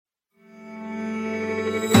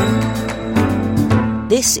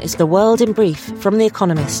This is The World in Brief from The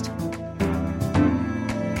Economist.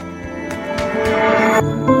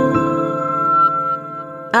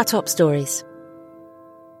 Our top stories.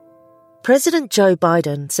 President Joe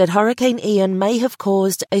Biden said Hurricane Ian may have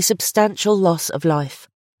caused a substantial loss of life,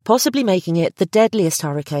 possibly making it the deadliest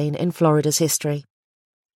hurricane in Florida's history.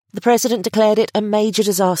 The president declared it a major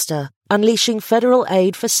disaster, unleashing federal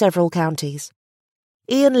aid for several counties.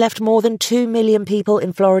 Ian left more than 2 million people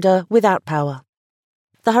in Florida without power.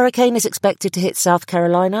 The hurricane is expected to hit South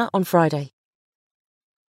Carolina on Friday.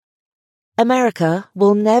 America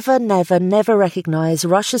will never recognize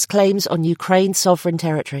Russia's claims on Ukraine's sovereign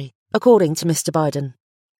territory, according to Mr. Biden.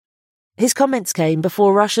 His comments came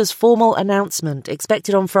before Russia's formal announcement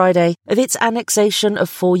expected on Friday of its annexation of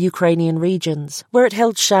 4 Ukrainian regions, where it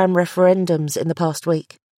held sham referendums in the past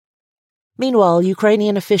week. Meanwhile,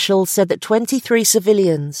 Ukrainian officials said that 23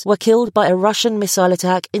 civilians were killed by a Russian missile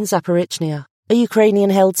attack in Zaporizhzhia, a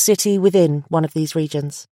Ukrainian-held city within one of these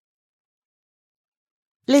regions.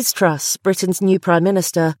 Liz Truss, Britain's new Prime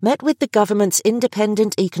Minister, met with the government's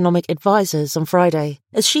independent economic advisers on Friday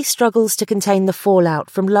as she struggles to contain the fallout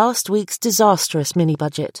from last week's disastrous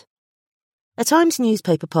mini-budget. A Times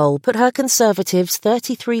newspaper poll put her Conservatives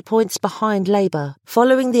 33 points behind Labour,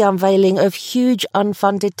 following the unveiling of huge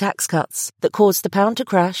unfunded tax cuts that caused the pound to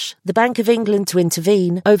crash, the Bank of England to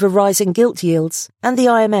intervene over rising gilt yields, and the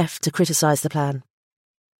IMF to criticise the plan.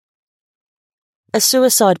 A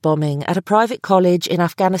suicide bombing at a private college in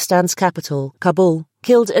Afghanistan's capital, Kabul,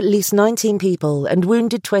 killed at least 19 people and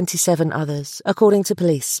wounded 27 others, according to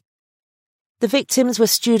police. The victims were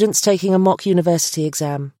students taking a mock university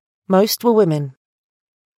exam. Most were women.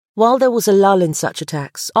 While there was a lull in such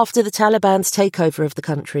attacks after the Taliban's takeover of the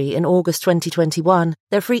country in August 2021,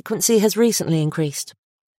 their frequency has recently increased.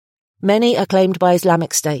 Many are claimed by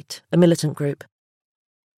Islamic State, a militant group.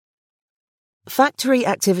 Factory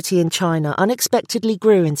activity in China unexpectedly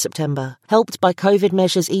grew in September, helped by COVID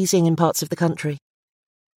measures easing in parts of the country.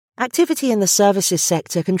 Activity in the services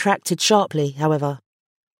sector contracted sharply, however.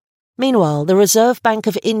 Meanwhile, the Reserve Bank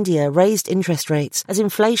of India raised interest rates as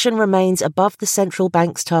inflation remains above the central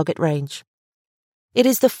bank's target range. It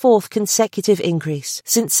is the 4th consecutive increase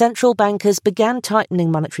since central bankers began tightening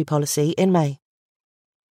monetary policy in May.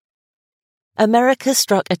 America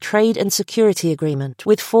struck a trade and security agreement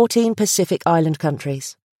with 14 Pacific Island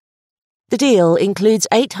countries. The deal includes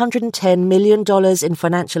 $810 million in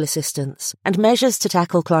financial assistance and measures to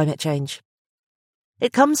tackle climate change.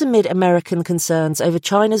 It comes amid American concerns over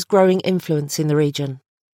China's growing influence in the region.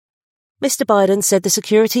 Mr. Biden said the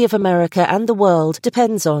security of America and the world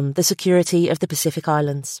depends on the security of the Pacific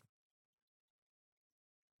Islands.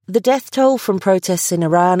 The death toll from protests in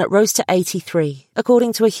Iran rose to 83,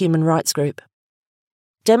 according to a human rights group.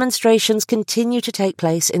 Demonstrations continue to take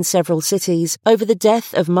place in several cities over the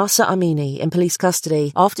death of Mahsa Amini in police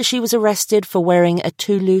custody after she was arrested for wearing a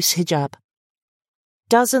too loose hijab.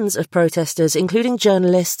 Dozens of protesters, including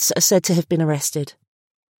journalists, are said to have been arrested.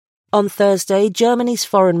 On Thursday, Germany's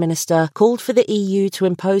foreign minister called for the EU to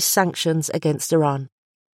impose sanctions against Iran.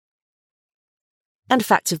 And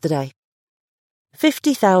fact of the day.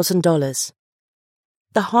 $50,000.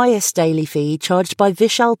 The highest daily fee charged by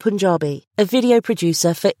Vishal Punjabi, a video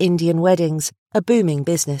producer for Indian weddings, a booming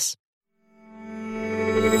business.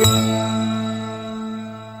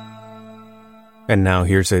 And now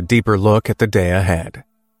here's a deeper look at the day ahead.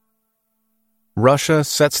 Russia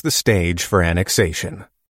sets the stage for annexation.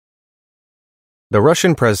 The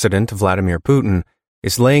Russian President Vladimir Putin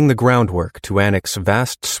is laying the groundwork to annex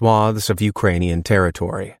vast swaths of Ukrainian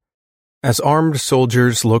territory. As armed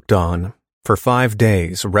soldiers looked on, for 5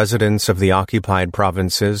 days residents of the occupied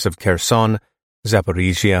provinces of Kherson,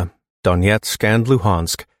 Zaporizhzhia, Donetsk, and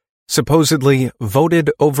Luhansk supposedly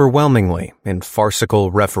voted overwhelmingly in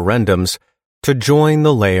farcical referendums to join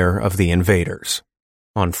the lair of the invaders.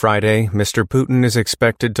 On Friday, Mr. Putin is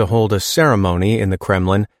expected to hold a ceremony in the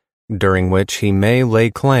Kremlin, during which he may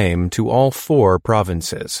lay claim to all 4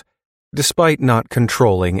 provinces, despite not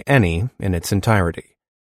controlling any in its entirety.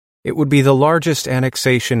 It would be the largest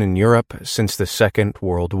annexation in Europe since the Second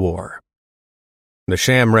World War. The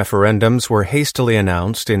sham referendums were hastily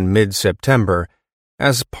announced in mid-September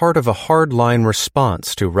as part of a hardline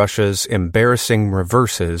response to Russia's embarrassing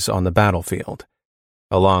reverses on the battlefield.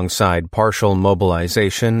 Alongside partial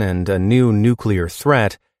mobilization and a new nuclear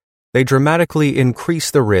threat, they dramatically increase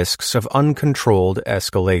the risks of uncontrolled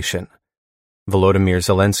escalation. Volodymyr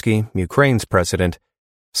Zelensky, Ukraine's president,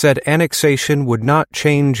 said annexation would not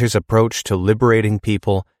change his approach to liberating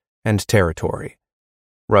people and territory.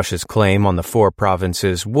 Russia's claim on the 4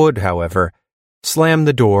 provinces would, however, slam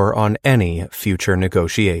the door on any future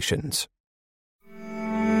negotiations.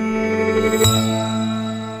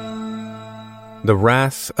 The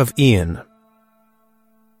Wrath of Ian.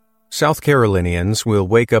 South Carolinians will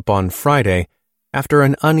wake up on Friday after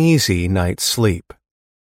an uneasy night's sleep.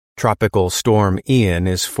 Tropical storm Ian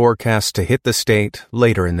is forecast to hit the state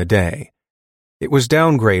later in the day. It was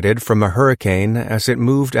downgraded from a hurricane as it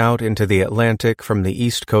moved out into the Atlantic from the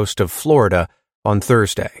east coast of Florida on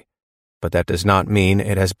Thursday, but that does not mean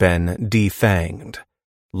it has been defanged.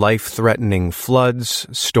 Life-threatening floods,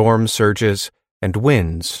 storm surges, and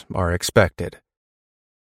winds are expected.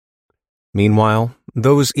 Meanwhile,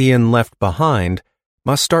 those Ian left behind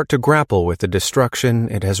must start to grapple with the destruction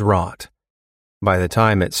it has wrought. By the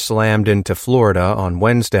time it slammed into Florida on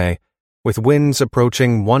Wednesday, with winds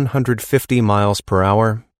approaching 150 miles per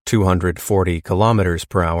hour, 240 kilometers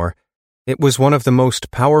per hour, it was one of the most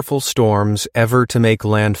powerful storms ever to make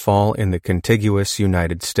landfall in the contiguous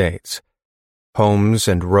United States. Homes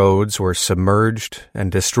and roads were submerged and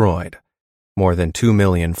destroyed. More than 2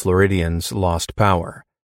 million Floridians lost power.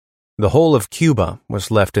 The whole of Cuba was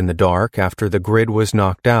left in the dark after the grid was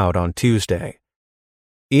knocked out on Tuesday.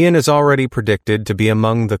 Ian is already predicted to be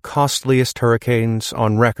among the costliest hurricanes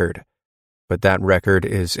on record, but that record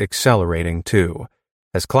is accelerating too,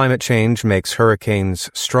 as climate change makes hurricanes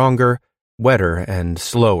stronger, wetter, and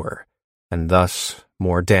slower, and thus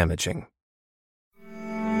more damaging.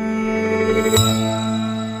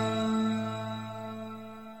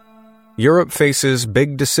 Europe faces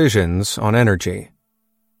big decisions on energy.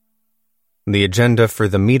 The agenda for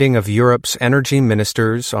the meeting of Europe's energy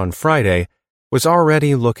ministers on Friday was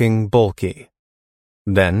already looking bulky.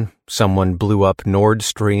 Then, someone blew up Nord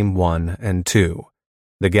Stream 1 and 2,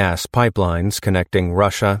 the gas pipelines connecting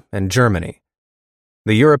Russia and Germany.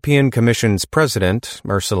 The European Commission's president,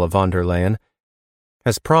 Ursula von der Leyen,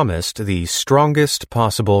 has promised the strongest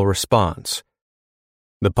possible response.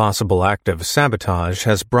 The possible act of sabotage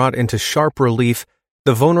has brought into sharp relief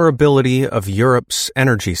the vulnerability of Europe's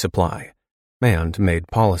energy supply and made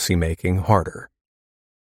policymaking harder.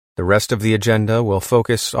 The rest of the agenda will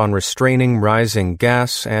focus on restraining rising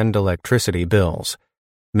gas and electricity bills.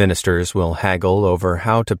 Ministers will haggle over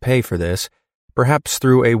how to pay for this, perhaps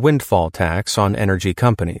through a windfall tax on energy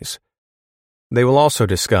companies. They will also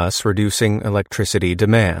discuss reducing electricity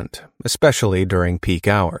demand, especially during peak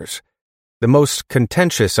hours. The most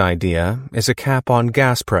contentious idea is a cap on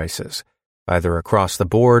gas prices, either across the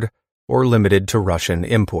board or limited to Russian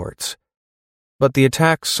imports. But the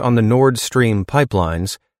attacks on the Nord Stream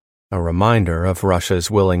pipelines, a reminder of Russia's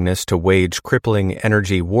willingness to wage crippling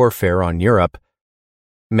energy warfare on Europe,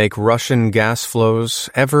 make Russian gas flows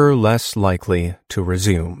ever less likely to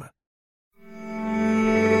resume.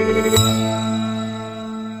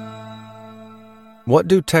 What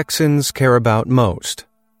do Texans care about most?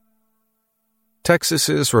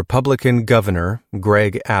 Texas's Republican governor,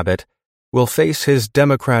 Greg Abbott, will face his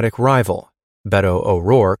Democratic rival, Beto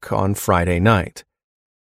O'Rourke, on Friday night.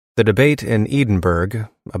 The debate in Edinburgh,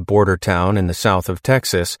 a border town in the south of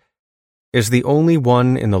Texas, is the only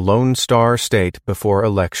one in the Lone Star State before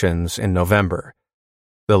elections in November.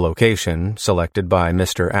 The location, selected by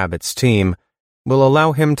Mr. Abbott's team, will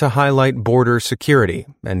allow him to highlight border security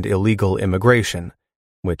and illegal immigration,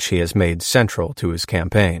 which he has made central to his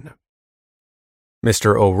campaign.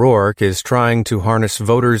 Mr. O'Rourke is trying to harness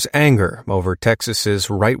voters' anger over Texas's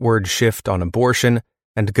rightward shift on abortion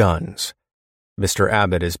and guns. Mr.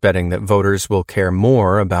 Abbott is betting that voters will care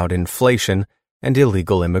more about inflation and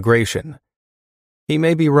illegal immigration. He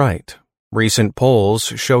may be right. Recent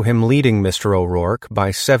polls show him leading Mr. O'Rourke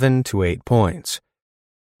by 7 to 8 points.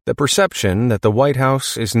 The perception that the White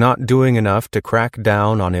House is not doing enough to crack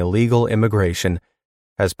down on illegal immigration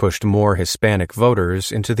has pushed more Hispanic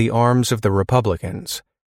voters into the arms of the Republicans.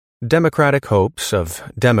 Democratic hopes of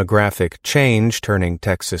demographic change turning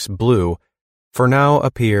Texas blue for now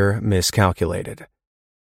appear miscalculated.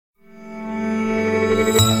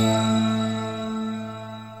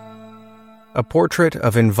 A portrait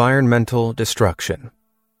of environmental destruction.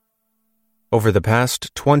 Over the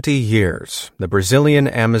past 20 years, the Brazilian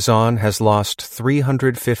Amazon has lost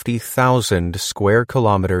 350,000 square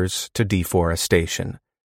kilometers to deforestation.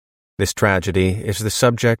 This tragedy is the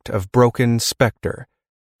subject of Broken Spectre,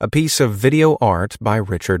 a piece of video art by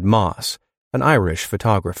Richard Moss, an Irish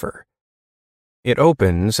photographer. It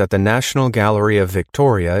opens at the National Gallery of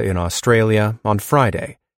Victoria in Australia on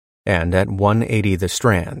Friday, and at 180 The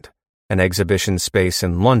Strand, an exhibition space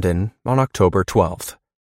in London, on October 12th.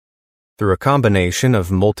 Through a combination of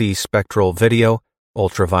multi-spectral video,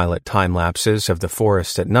 ultraviolet time-lapses of the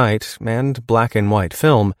forest at night, and black and white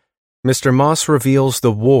film, Mr. Moss reveals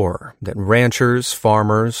the war that ranchers,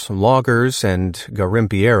 farmers, loggers, and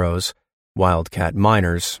garimpeiros, wildcat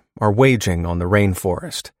miners, are waging on the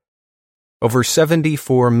rainforest. Over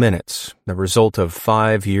 74 minutes, the result of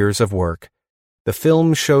 5 years of work, the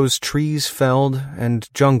film shows trees felled and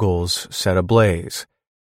jungles set ablaze.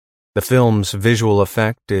 The film's visual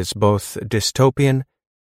effect is both dystopian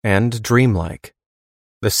and dreamlike.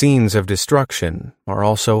 The scenes of destruction are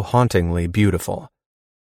also hauntingly beautiful.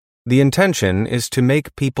 The intention is to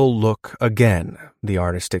make people look again, the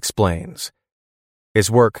artist explains. His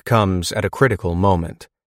work comes at a critical moment.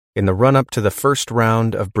 In the run-up to the first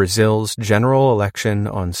round of Brazil's general election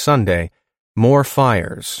on Sunday, more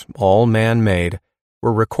fires, all man-made,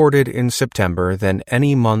 were recorded in September than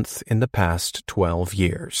any month in the past 12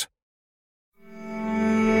 years.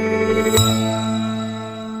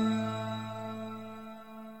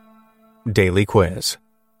 Daily Quiz.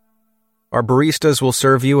 Our baristas will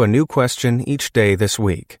serve you a new question each day this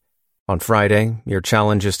week. On Friday, your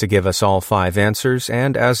challenge is to give us all 5 answers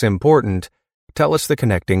and, as important, tell us the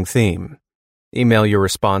connecting theme. Email your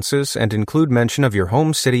responses and include mention of your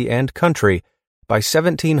home city and country by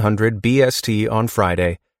 1700 BST on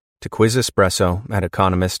Friday to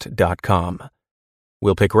quizespresso@economist.com.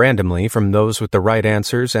 We'll pick randomly from those with the right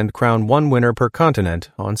answers and crown one winner per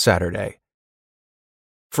continent on Saturday.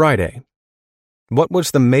 Friday. What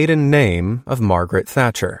was the maiden name of Margaret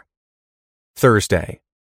Thatcher? Thursday.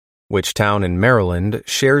 Which town in Maryland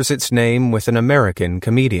shares its name with an American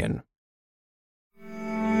comedian?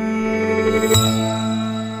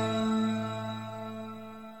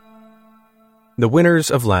 The winners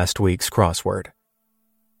of last week's crossword.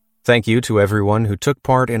 Thank you to everyone who took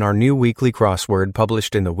part in our new weekly crossword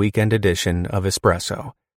published in the weekend edition of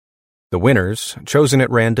Espresso. The winners, chosen at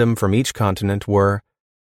random from each continent, were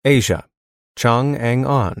Asia, Chang Ang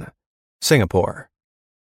An, Singapore.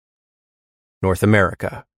 North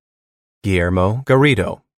America, Guillermo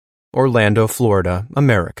Garrido, Orlando, Florida,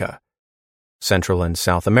 America. Central and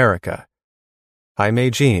South America,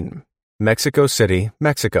 Jaime Jean, Mexico City,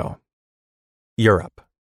 Mexico. Europe,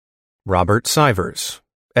 Robert Sivers,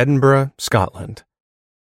 Edinburgh, Scotland.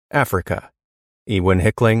 Africa, Ewan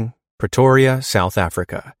Hickling, Pretoria, South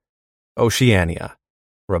Africa. Oceania,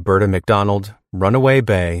 Roberta McDonald, Runaway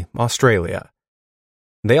Bay, Australia.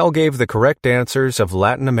 They all gave the correct answers of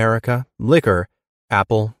Latin America, liquor,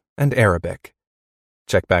 apple, and Arabic.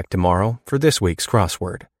 Check back tomorrow for this week's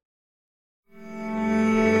crossword.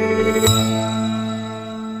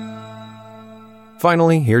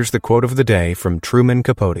 Finally, here's the quote of the day from Truman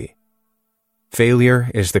Capote.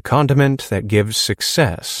 Failure is the condiment that gives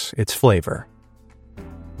success its flavor.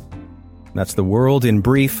 That's the world in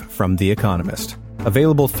brief from The Economist,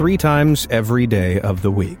 available 3 times every day of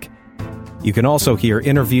the week. You can also hear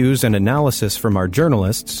interviews and analysis from our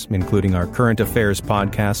journalists, including our current affairs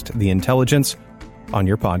podcast, The Intelligence, on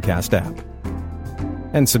your podcast app.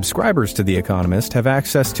 And subscribers to The Economist have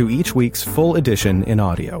access to each week's full edition in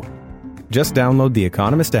audio. Just download the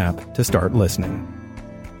Economist app to start listening.